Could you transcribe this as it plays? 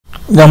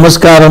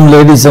Namaskaram,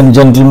 ladies and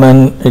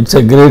gentlemen. It's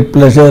a great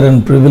pleasure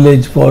and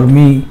privilege for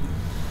me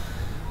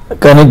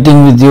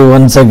connecting with you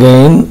once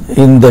again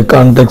in the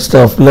context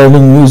of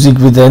learning music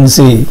with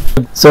NC.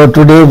 So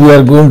today we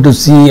are going to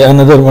see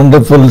another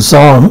wonderful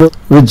song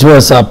which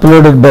was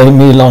uploaded by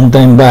me long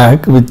time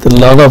back, with a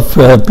lot of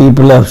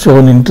people have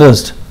shown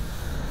interest,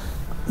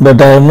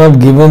 but I have not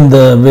given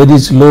the very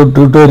slow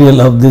tutorial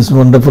of this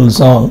wonderful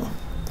song.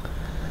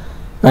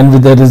 And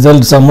with the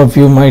result, some of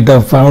you might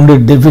have found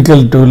it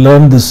difficult to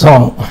learn this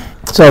song.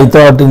 So I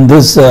thought in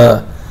this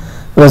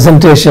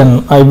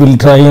presentation I will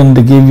try and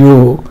give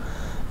you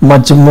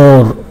much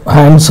more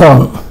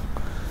hands-on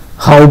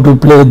how to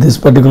play this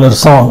particular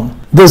song.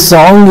 This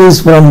song is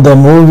from the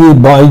movie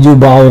Baiju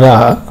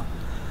Bawra,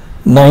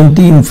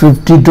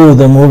 1952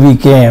 the movie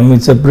came.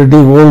 It's a pretty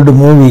old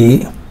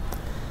movie,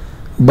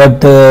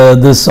 but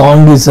the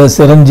song is a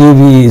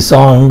Chiranjeevi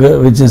song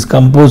which is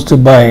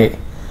composed by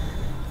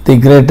the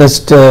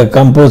greatest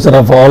composer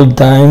of all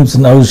times,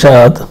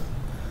 Naushad,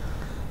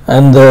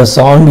 and the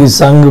song is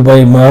sung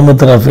by Muhammad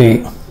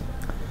Rafi.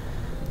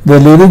 The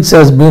lyrics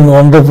has been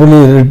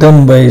wonderfully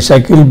written by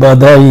Shakil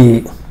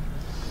Badai.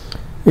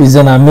 Is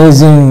an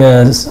amazing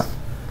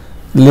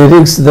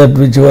lyrics that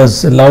which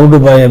was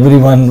loved by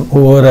everyone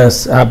who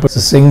has happened to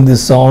sing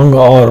this song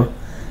or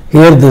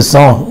hear this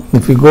song.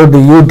 If you go to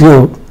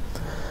YouTube,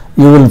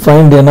 you will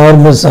find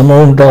enormous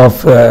amount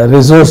of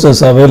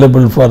resources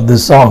available for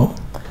this song.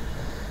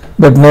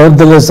 But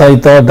nevertheless, I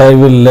thought I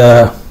will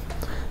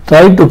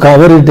try to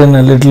cover it in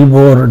a little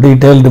more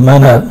detailed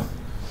manner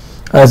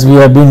as we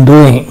have been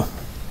doing.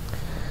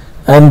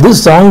 And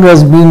this song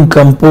has been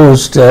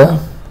composed in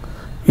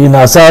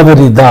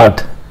Asavari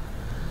Thhat.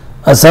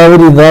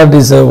 Asavari Thhat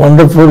is a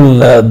wonderful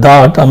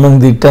Thhat among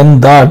the 10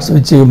 Thats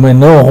which you may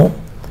know,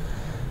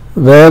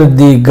 where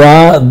the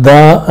Ga,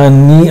 Da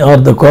and Ni are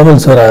the Komal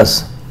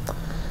Swaras.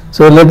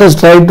 So let us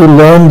try to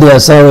learn the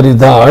Asavari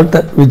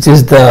Thhat, which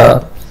is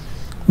the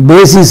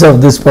basis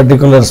of this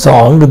particular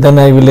song. Then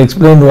I will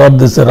explain what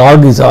this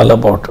Raag is all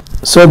about.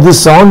 So this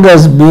song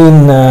has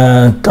been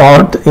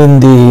taught in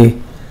the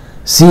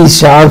C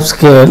sharp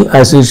scale,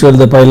 as usual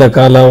the Paila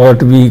Kala,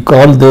 what we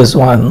call this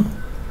one,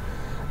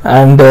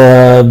 and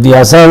the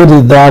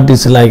Asavari Thhat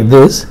is like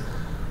this: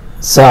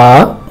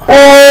 Sa,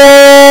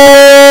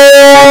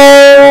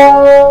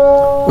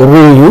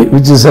 Ri,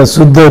 which is a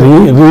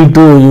Suddhari, Ri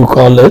too you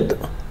call it.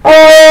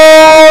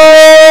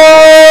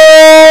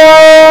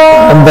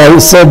 And I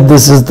said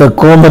this is the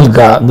Komal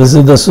Ga, this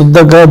is the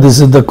Suddha Ga, this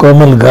is the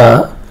Komal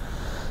Ga.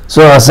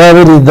 So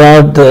Asavari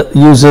Thhat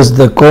uses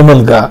the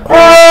Komal Ga.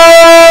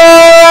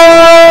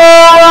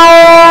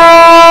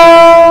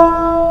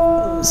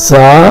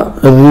 Sa,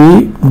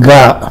 Ri,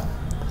 Ga.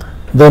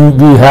 Then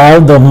we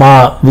have the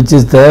Ma, which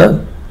is the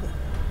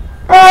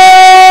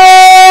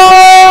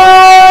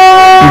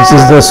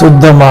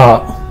Suddha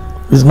Ma.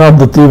 It's not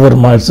the Tivar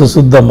Ma, it's the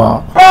Suddha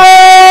Ma.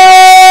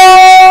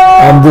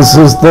 And this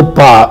is the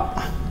Pa.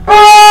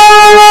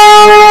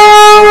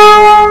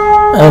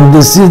 And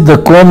this is the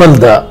Komal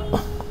Da.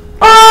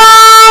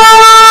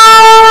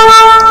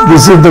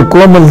 This is the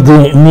Komal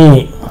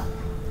Ni.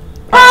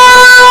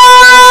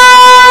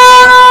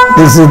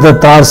 This is the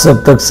Tar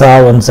Saptak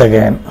Sa once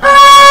again.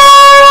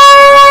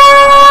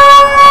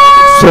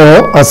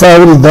 So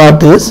Asavari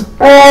Thhat is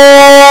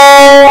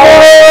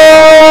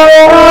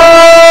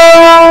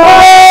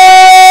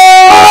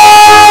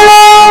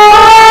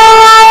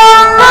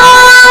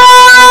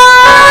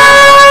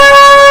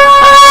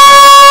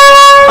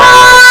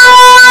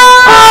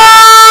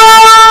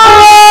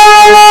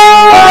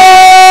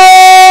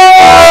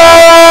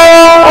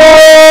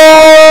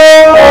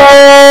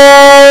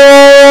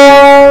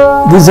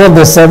these are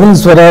the 7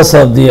 swaras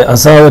of the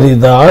Asavari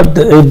Thhat.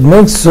 It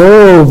makes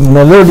so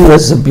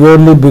melodious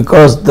purely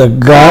because the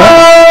Ga,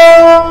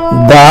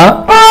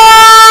 Da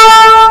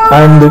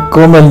and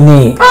Komal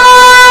Ni,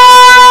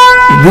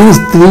 these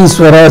 3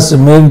 swaras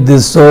make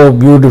this so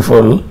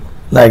beautiful,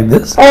 like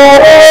this.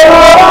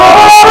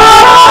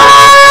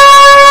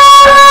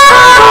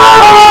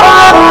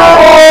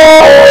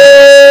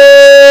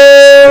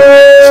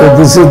 So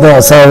this is the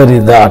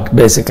Asavari Thhat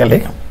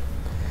basically.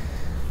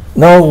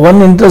 Now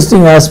one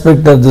interesting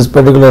aspect of this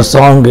particular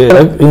song is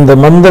in the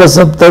Mandra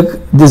Saptak,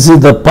 this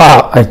is the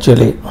Pa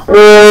actually. As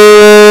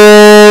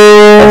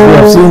we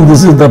have seen,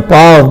 this is the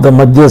Pa of the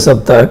Madhya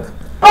Saptak.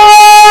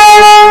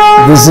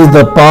 This is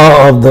the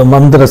Pa of the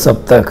Mandra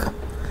Saptak.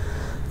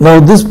 Now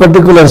this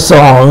particular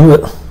song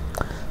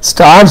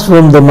starts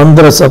from the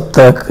Mandra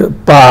Saptak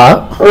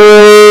Pa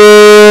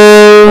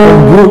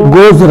and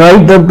goes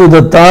right up to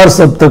the Tar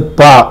Saptak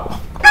Pa.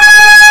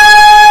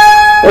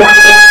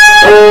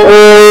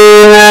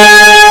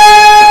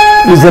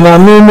 It's an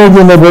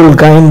unimaginable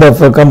kind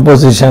of a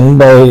composition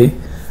by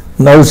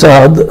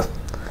Naushad.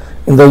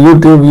 In the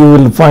YouTube you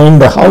will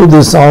find how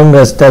this song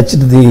has touched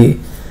the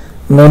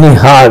many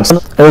hearts.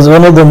 It was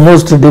one of the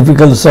most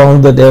difficult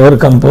songs that ever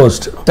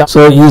composed.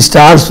 So he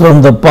starts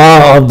from the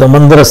Pa of the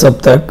Mandra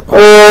Saptak,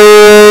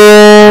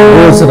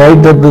 goes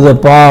right up to the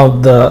Pa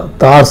of the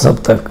Tar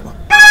Saptak.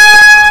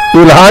 You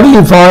will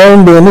hardly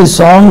find any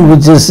song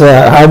which is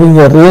having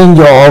a range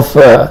of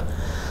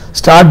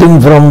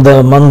starting from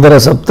the Mandara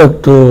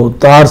Saptak to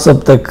Tar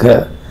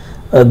Saptak,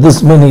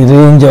 this many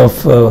range of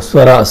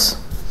swaras.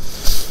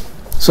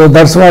 So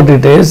that's what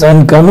it is.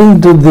 And coming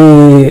to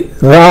the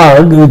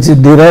Raag, which is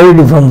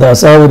derived from the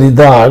Asavari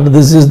Thhat,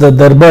 this is the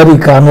Darbari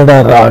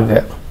Kannada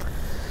Raag.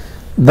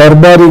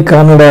 Darbari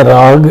Kannada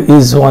Raag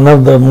is one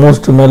of the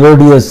most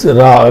melodious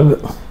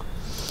Raag,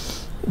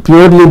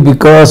 purely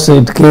because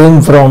it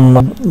came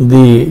from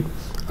the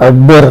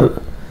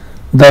Akbar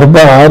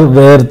Darbar,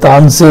 where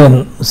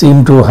Tansen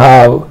seemed to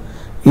have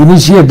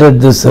initiated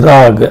this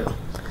Raag.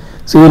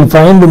 So you will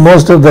find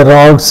most of the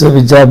Raags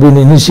which have been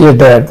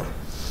initiated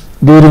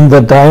during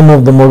the time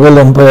of the Mughal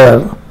Empire,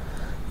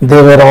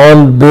 they were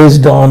all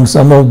based on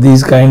some of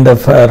these kind of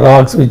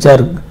Raags which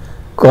are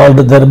called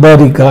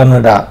Darbari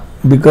Kannada,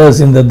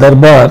 because in the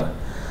Darbar,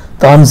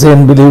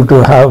 Tansen believed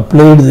to have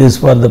played this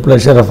for the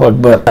pleasure of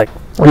Akbar.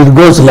 It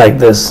goes like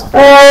this.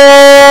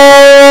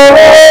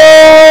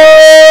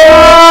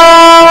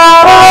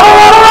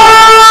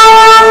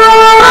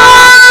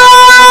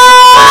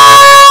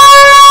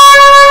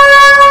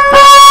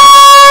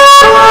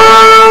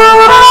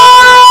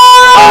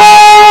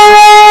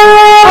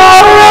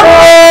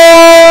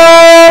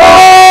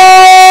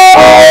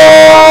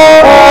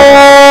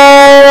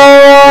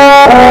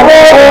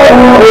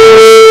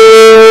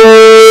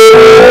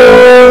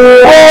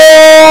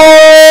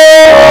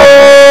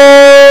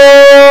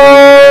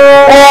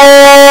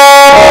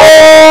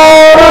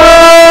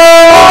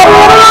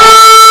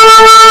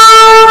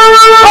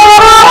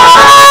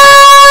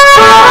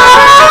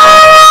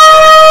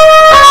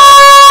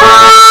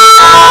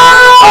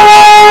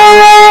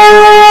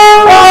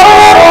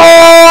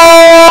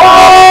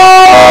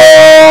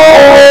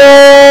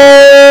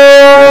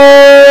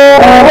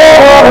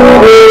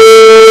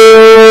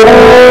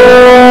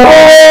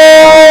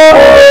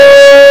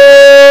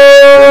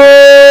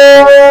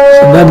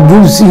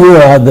 Gives you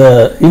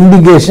the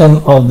indication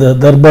of the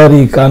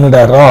Darbari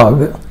Kannada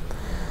Raag,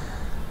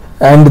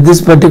 and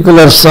this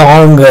particular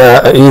song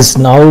is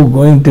now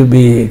going to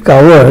be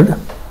covered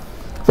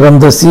from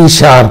the C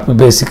sharp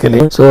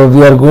basically. So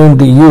we are going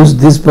to use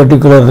this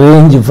particular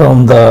range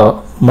from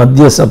the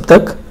Madhya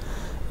Saptak,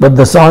 but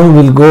the song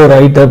will go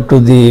right up to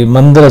the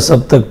Mandara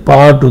Saptak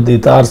Pa to the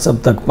Tar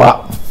Saptak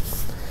Pa.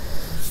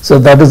 So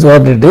that is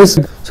what it is.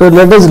 So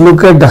let us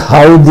look at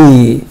how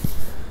the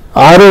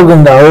Aarog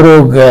and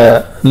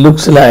Avrog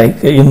looks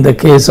like in the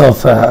case of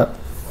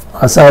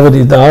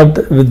Asavari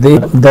Thhat with the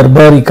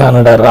Darbari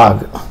Kannada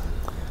Raag.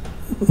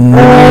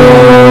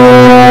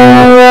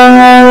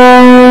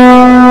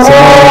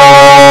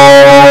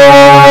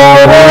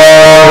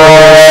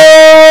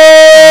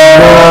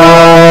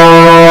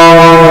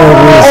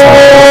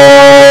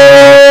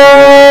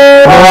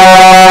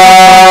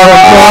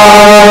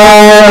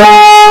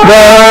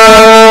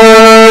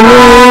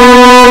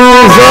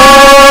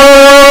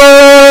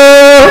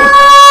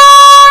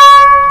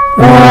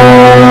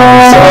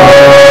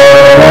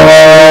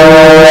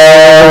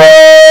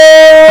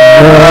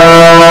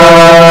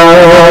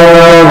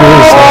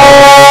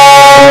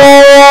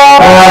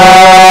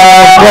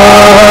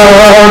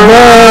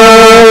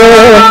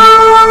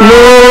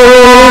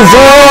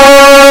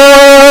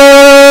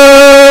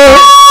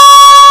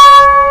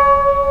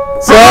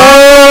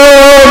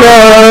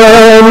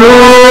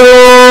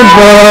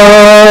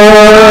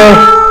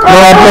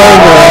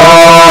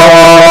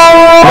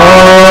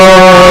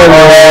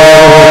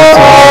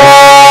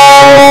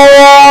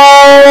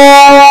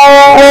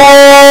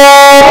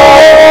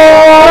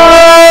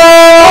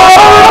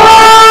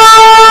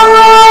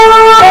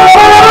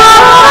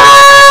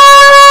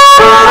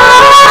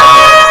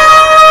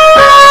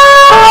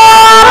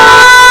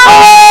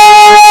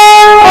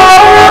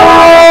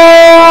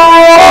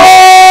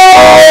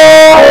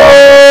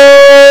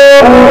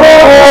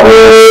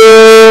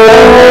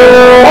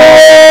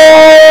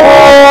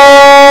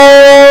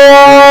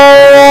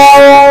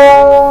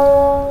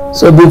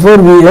 So before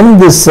we end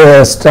this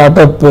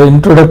startup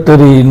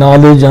introductory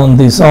knowledge on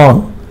the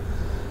song,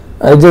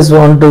 I just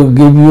want to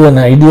give you an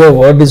idea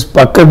what is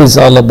Pakad is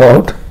all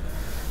about.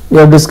 We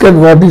have discussed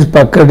what is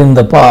Pakad in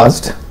the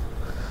past.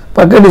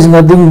 Pakad is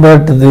nothing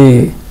but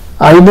the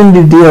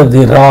identity of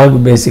the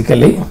Raag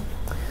basically.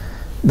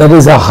 That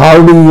is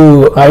how do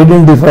you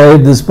identify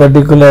this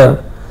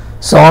particular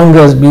song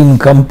as being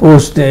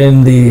composed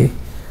in the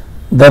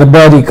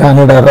Darbari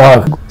Kannada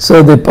Raag.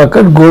 So the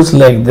Pakad goes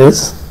like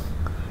this.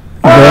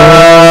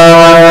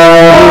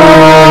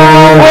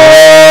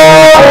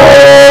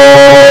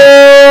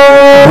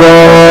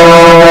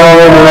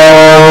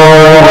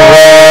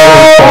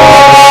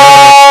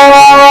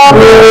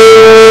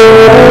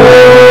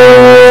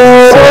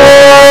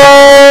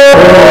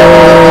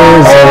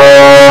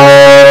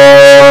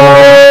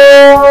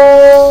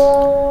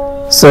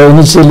 So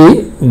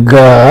initially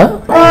Ga,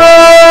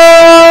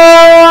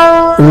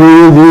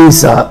 Re,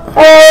 Sa.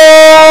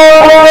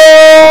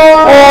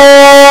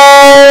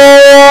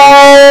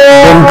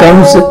 Then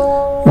comes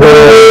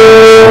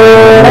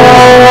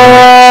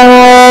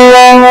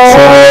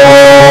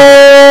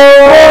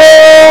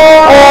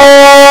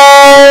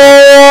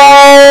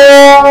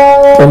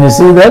Can you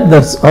see that?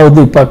 That's how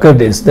the pakad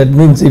is. That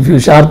means if you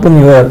sharpen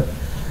your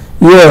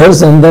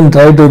ears and then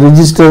try to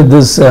register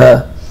this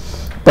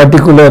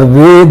particular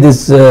way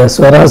this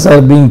swaras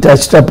are being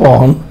touched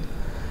upon,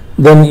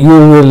 then you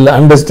will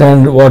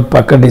understand what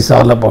pakad is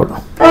all about.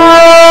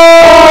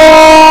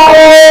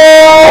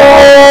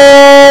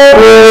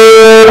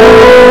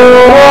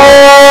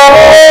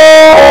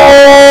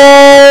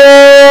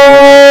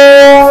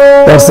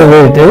 That's the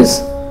way it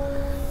is.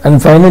 And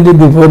finally,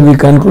 before we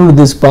conclude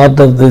this part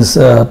of this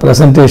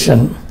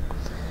presentation,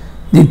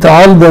 the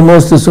Taal, the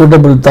most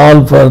suitable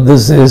Taal for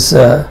this is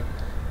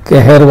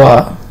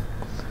Keherwa.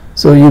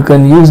 So you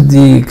can use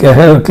the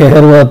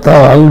Keherwa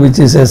Taal, which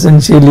is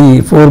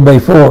essentially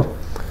 4x4.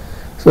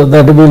 So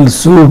that will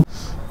suit.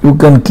 You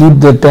can keep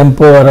the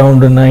tempo around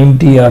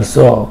 90 or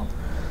so.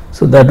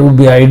 So that would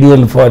be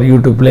ideal for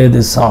you to play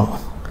this song.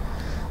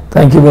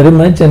 Thank you very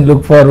much, and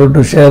look forward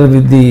to share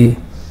with the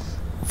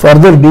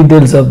further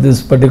details of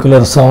this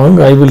particular song.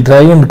 I will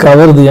try and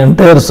cover the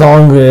entire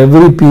song,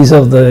 every piece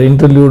of the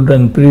interlude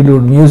and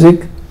prelude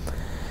music.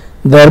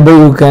 Thereby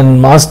you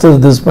can master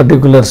this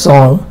particular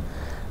song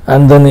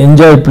and then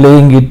enjoy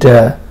playing it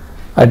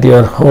at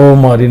your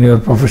home or in your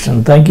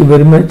profession. Thank you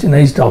very much.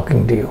 Nice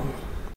talking to you.